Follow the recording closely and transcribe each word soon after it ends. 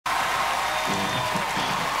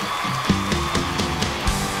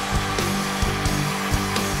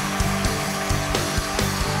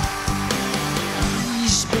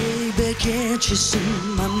can't you see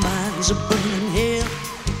my mind's a burning hell?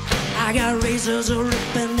 I got razors a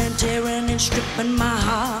ripping and tearing and stripping my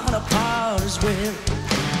heart apart as well.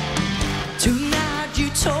 Tonight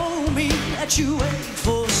you told me that you wait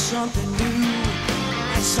for something new,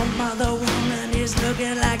 and some other woman is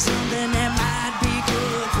looking like something that might be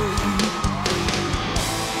good for you.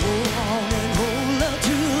 Go on and hold her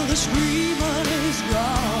till the screamer is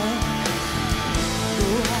gone. Go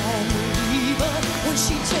on, believe her when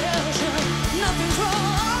she tells you nothing's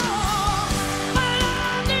wrong.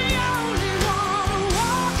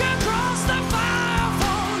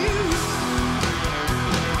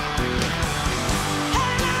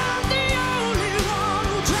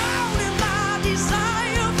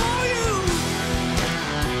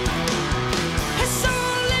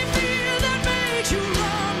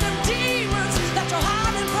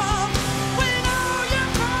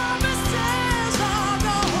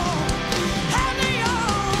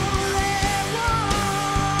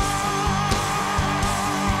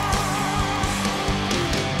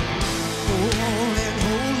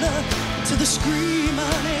 The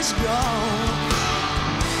screaming is gone.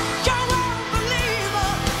 You won't believe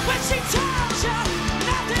her when she tells you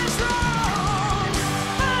nothing's wrong.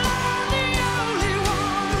 But I'm the only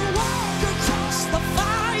one who walked across the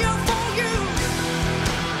fire for you.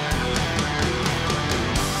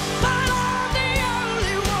 But I'm the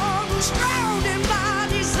only one who's drowned in my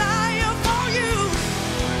desire for you.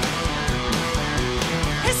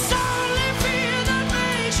 It's only fear that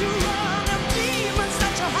makes you run, and demons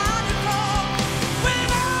that you're hiding from.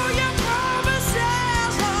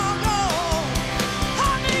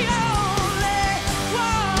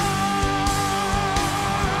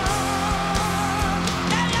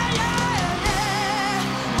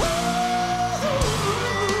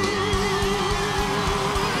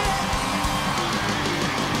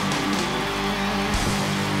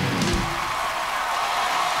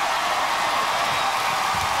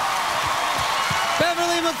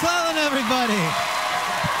 Beverly McClellan, everybody.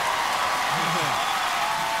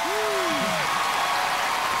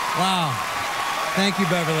 Wow. Thank you,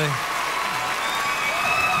 Beverly.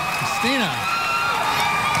 Christina.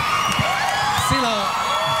 CeeLo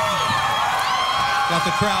got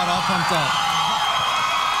the crowd all pumped up.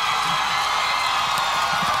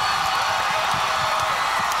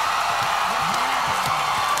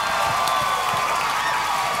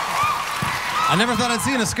 I never thought I'd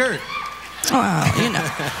see you in a skirt. Well, you know.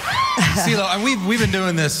 CeeLo, and we've been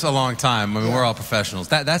doing this a long time. I mean, we're all professionals.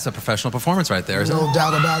 That's a professional performance right there, isn't it? No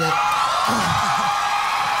doubt about it.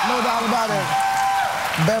 No doubt about it.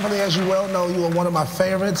 Beverly, as you well know, you are one of my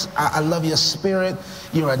favorites. I love your spirit.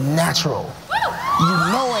 You're a natural. You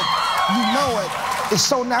know it. You know it. It's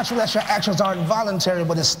so natural that your actions are involuntary,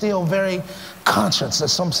 but it's still very conscious.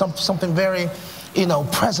 There's something very, you know,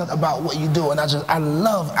 present about what you do, and I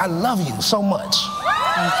love you so much.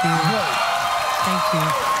 Thank you. Great. Thank you.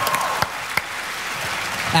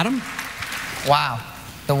 Adam? Wow,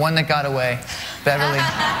 the one that got away, Beverly.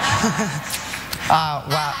 Wow.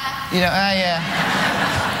 You know, yeah.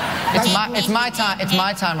 It's my time. It's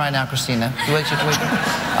my time right now, Christina. Wait.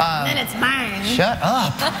 Then it's mine. Shut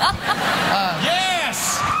up.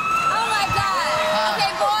 Yes. Oh my God.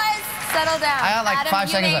 Okay, boys, settle down. I got like Adam, 5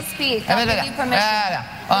 seconds left. Speak. I'll give you permission.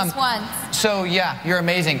 Just once. So yeah, you're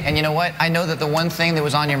amazing. And you know what? I know that the one thing that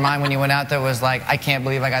was on your mind when you went out there was like, I can't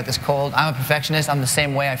believe I got this cold. I'm a perfectionist. I'm the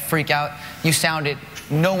same way. I freak out. You sounded,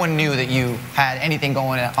 no one knew that you had anything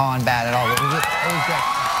going on bad at all. It was great.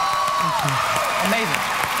 Amazing.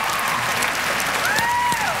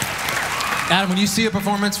 Adam, when you see a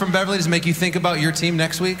performance from Beverly, does it make you think about your team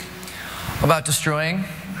next week? About destroying?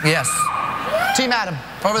 Yes. Team Adam,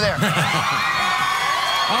 over there. All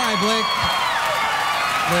right, Blake.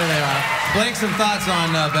 There they are. Blake, some thoughts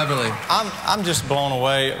on Beverly. I'm just blown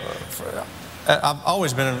away. I've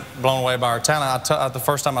always been blown away by her talent. The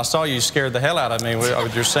first time I saw you, you scared the hell out of me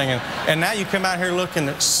with your singing. And now you come out here looking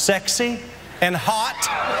sexy and hot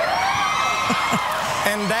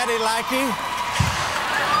and daddy-likey.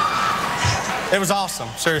 It was awesome,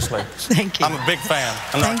 seriously. Thank you. I'm a big fan.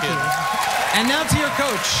 I'm Thank not kidding. you. And now to your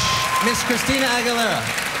coach, Miss Christina Aguilera.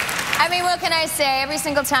 I mean, what can I say? Every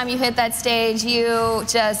single time you hit that stage, you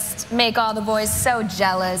just make all the boys so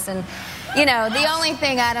jealous. And, you know, the only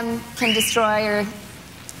thing Adam can destroy are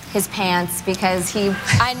his pants, because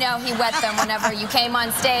I know he wet them whenever you came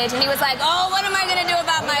on stage, and he was like, oh, what am I going to do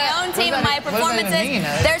about my own team and my performances?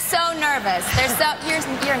 They're so nervous.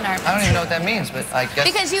 You're nervous. I don't even know what that means, but I guess.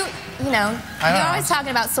 Because you know, you're always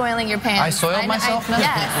talking about soiling your pants. I soiled myself now?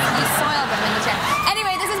 Yes, you soiled them in the chair.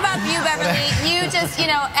 Anyway, this is about you, Beverly. You just, you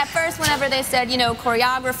know, at first whenever they said, you know,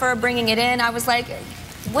 choreographer, bringing it in, I was like,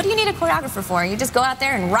 what do you need a choreographer for? You just go out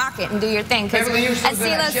there and rock it and do your thing. Because Beverly, you're so as good,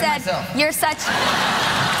 I CeeLo shit said, myself. you're such...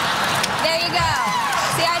 There you go.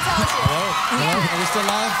 See, I told you. Hello? Are we still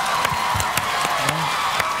live?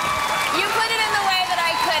 You put it in the way that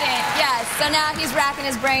I couldn't. Yes. So now he's racking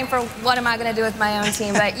his brain for what am I going to do with my own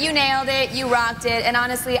team. But you nailed it. You rocked it. And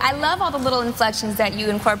honestly, I love all the little inflections that you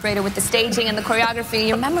incorporated with the staging and the choreography.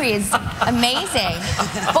 Your memory is amazing.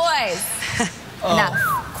 Boys, enough.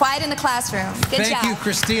 Quiet in the classroom. Good job. Thank you,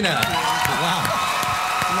 Christina. Wow.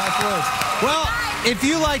 Nice words. Well, if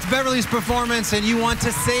you liked Beverly's performance and you want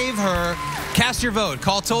to save her, cast your vote.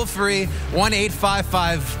 Call toll-free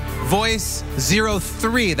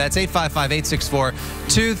 1-855-VOICE-03. That's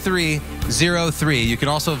 855-864-2303. You can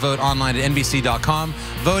also vote online at NBC.com.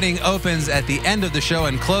 Voting opens at the end of the show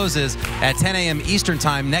and closes at 10 a.m. Eastern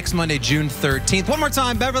Time next Monday, June 13th. One more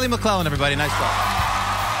time, Beverly McClellan, everybody. Nice job.